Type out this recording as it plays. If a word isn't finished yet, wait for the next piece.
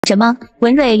什么？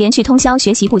文瑞连续通宵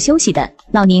学习不休息的，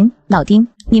老宁、老丁，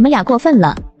你们俩过分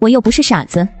了！我又不是傻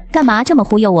子，干嘛这么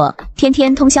忽悠我？天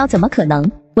天通宵怎么可能？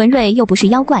文瑞又不是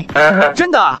妖怪。真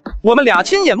的啊，我们俩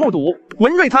亲眼目睹，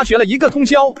文瑞他学了一个通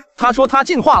宵，他说他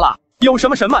进化了，有什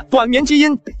么短眠基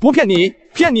因，不骗你，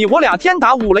骗你我俩天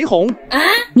打五雷轰。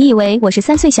你以为我是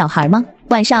3岁小孩吗？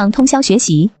晚上通宵学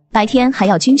习，白天还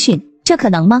要军训，这可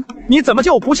能吗？你怎么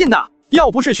就不信呢？要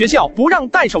不是学校不让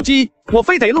带手机，我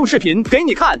非得录视频给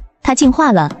你看。他进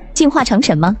化了，进化成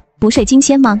什么？不睡金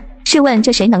仙吗？试问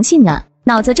这谁能信啊？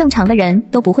脑子正常的人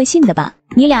都不会信的吧？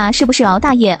你俩是不是熬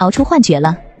大夜熬出幻觉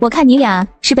了？我看你俩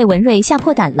是被文瑞吓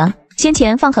破胆了。先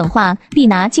前放狠话必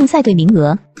拿竞赛队名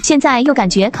额，现在又感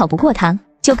觉考不过他，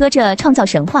就搁着创造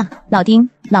神话。老丁、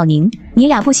老宁，你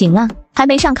俩不行啊，还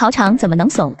没上考场怎么能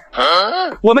怂？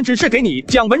我们只是给你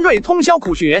讲文瑞通宵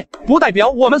苦学，不代表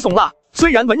我们怂了。虽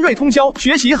然文瑞通宵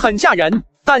学习很吓人，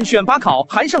但选拔考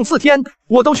还剩4天，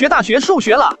我都学大学数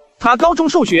学了，他高中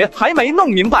数学还没弄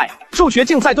明白，数学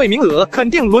竞赛队名额肯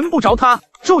定轮不着他。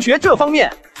数学这方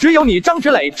面，只有你张芷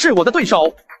磊是我的对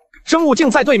手。生物竞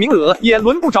赛队名额也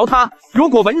轮不着他，如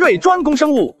果文瑞专攻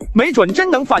生物，没准真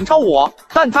能反超我，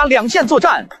但他2线作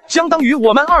战，相当于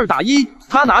我们2打1，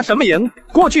他拿什么赢？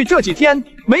过去这几天，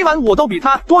每晚我都比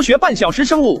他多学半小时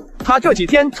生物，他这几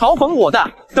天嘲讽我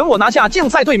的，等我拿下竞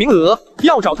赛队名额，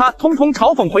要找他通通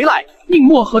嘲讽回来。宁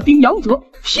墨和丁阳泽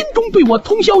心中对我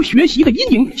通宵学习的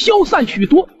阴影消散许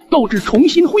多，斗志重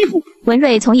新恢复。文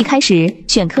瑞从一开始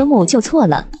选科目就错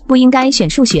了，不应该选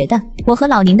数学的。我和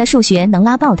老宁的数学能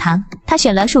拉爆他，他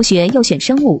选了数学又选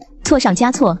生物，错上加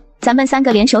错，咱们3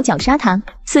个联手绞杀他。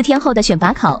4天后的选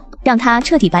拔考，让他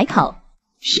彻底白考。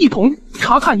系统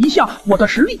查看一下我的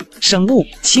实力，生物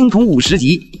青铜50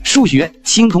级，数学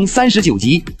青铜39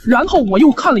级。然后我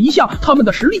又看了一下他们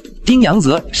的实力，丁阳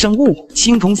泽生物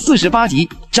青铜48级，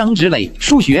张芷磊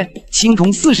数学青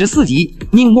铜44级，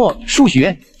宁墨数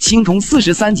学青铜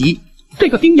43级。这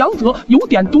个丁阳泽有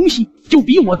点东西，就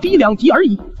比我低2级而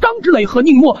已。张芷磊和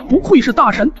宁墨不愧是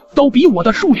大神，都比我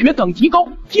的数学等级高。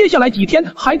接下来几天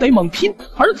还得猛拼。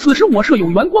而此时我舍友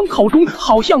元光口中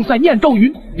好像在念咒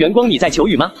语。元光，你在求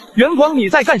雨吗？元光，你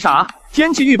在干啥？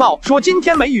天气预报说今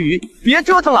天没雨，别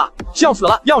折腾了，笑死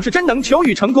了！要是真能求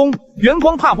雨成功，元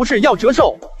光怕不是要折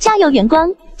寿。加油，元光！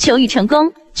求雨成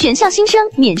功，全校新生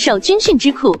免受军训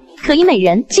之苦，可以每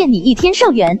人见你1天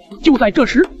寿元。就在这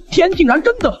时，天竟然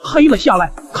真的黑了下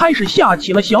来，开始下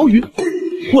起了小雨。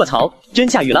卧槽，真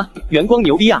下雨了！元光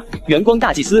牛逼啊！元光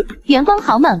大祭司，元光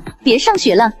好猛！别上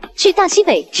学了，去大西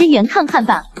北支援看看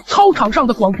吧。操场上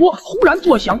的广播忽然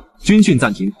作响，军训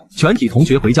暂停，全体同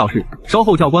学回教室，稍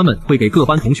后教官们会给各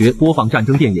班同学播放战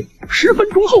争电影。10分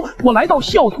钟后，我来到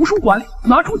校图书馆，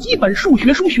拿出基本数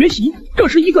学书学习。这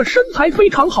时一个身材非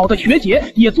常好的学姐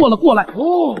也坐了过来。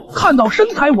看到身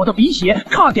材，我的鼻血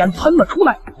差点喷了出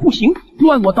来。不行，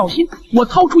乱我道心，我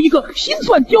掏出一个心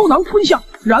算胶囊吞下，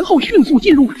然后迅速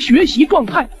进入学习状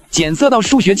态。检测到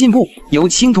数学进步，由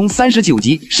青铜39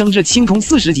级升至青铜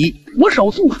40级。我手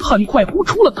速很快呼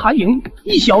出了残影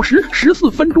，1小时14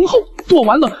分钟后做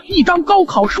完了一张高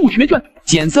考数学卷。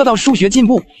检测到数学进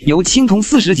步，由青铜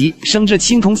40级升至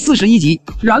青铜41级。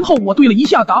然后我对了一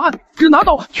下答案，只拿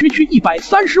到区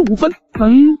135分。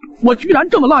我居然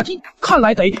这么垃圾，看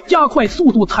来得加快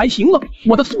速度才行了。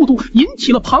我的速度引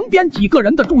起了旁边几个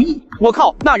人的注意。我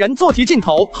靠，那人做题劲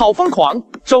头好疯狂，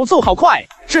手速好快，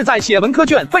是在写文科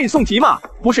卷背诵题吗？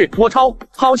不是，我抄，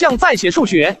好像在写数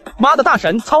学。妈的，大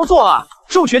神操作啊！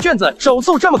数学卷子手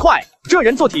速这么快，这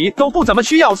人做题都不怎么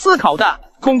需要思考的，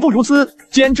恐怖如斯，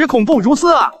简直恐怖如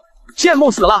斯啊！羡慕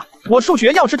死了，我数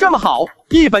学要是这么好，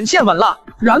一本线稳了。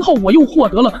然后我又获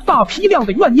得了大批量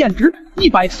的怨念值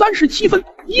，137分，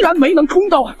依然没能冲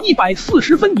到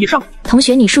140分以上。同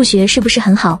学，你数学是不是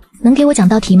很好？能给我讲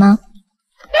道题吗？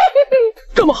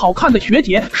这么好看的学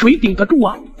姐，谁顶得住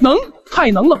啊？能，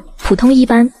太能了。普通一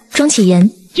班，庄启言。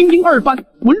精英2班，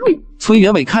文瑞。崔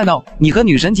元伟看到你和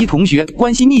女神级同学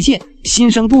关系密切，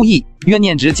心生妒意，怨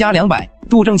念值加200。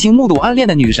杜正清目睹暗恋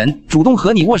的女神主动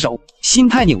和你握手，心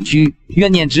态扭曲，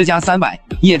怨念值加300。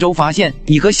叶舟发现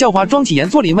你和校花庄启言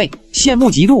做邻位，羡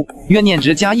慕嫉妒，怨念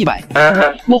值加100。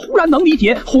我忽然能理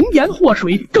解红颜祸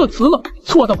水这词了，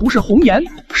错的不是红颜，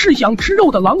是想吃肉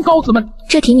的狼羔子们。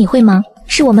这题你会吗？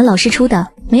是我们老师出的，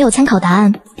没有参考答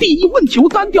案。第一问求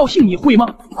单调性你会吗？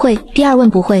会。第二问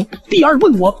不会。第二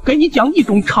问我给你讲一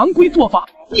种常规做法，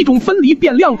一种分离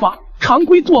变量法。常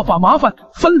规做法麻烦，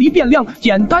分离变量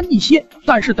简单一些，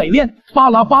但是得练。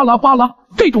巴拉巴拉巴拉，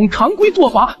这种常规做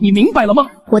法你明白了吗？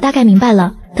我大概明白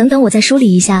了，等等我再梳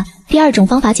理一下。第二种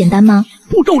方法简单吗？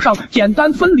步骤上简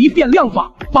单分离变量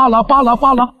法，巴拉巴拉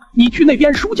巴拉。你去那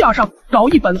边书架上找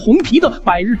一本红皮的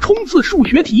100日冲刺数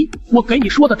学题，我给你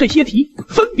说的这些题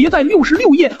分别在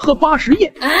66页和80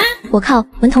页。我靠，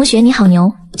文同学你好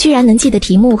牛，居然能记得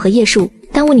题目和页数，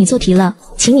耽误你做题了，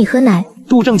请你喝奶。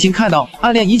杜正清看到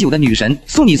暗恋已久的女神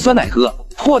送你酸奶喝，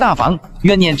破大防，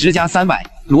怨念值加300。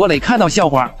罗磊看到校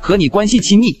花和你关系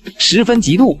亲密，十分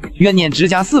嫉妒，怨念值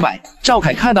加400。赵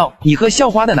凯看到你喝校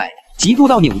花的奶，嫉妒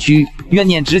到扭曲，怨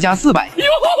念值加400。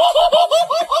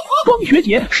庄学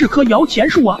姐是棵摇钱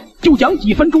树啊，就讲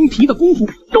几分钟题的功夫，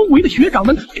周围的学长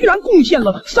们居然贡献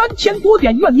了3000多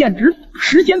点怨念值。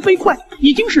时间飞快，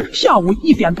已经是下午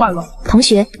1点半了。同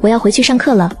学，我要回去上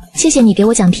课了，谢谢你给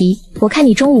我讲题。我看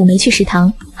你中午没去食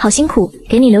堂，好辛苦，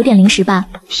给你留点零食吧。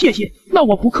谢谢，那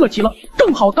我不客气了，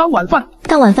正好当晚饭。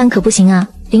当晚饭可不行啊，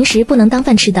零食不能当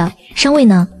饭吃的，伤胃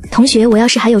呢。同学，我要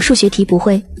是还有数学题不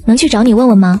会，能去找你问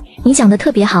问吗？你讲的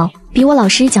特别好，比我老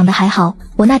师讲的还好，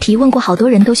我那题问过好多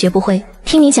人都学不会，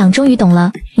听你讲终于懂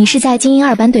了。你是在精英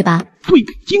2班对吧？对，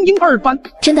精英2班。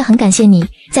真的很感谢你，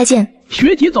再见。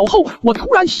学姐走后，我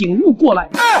突然醒悟过来，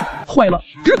坏了，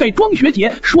只给庄学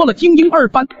姐说了精英2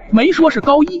班，没说是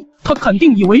高1，她肯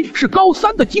定以为是高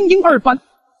3的精英2班。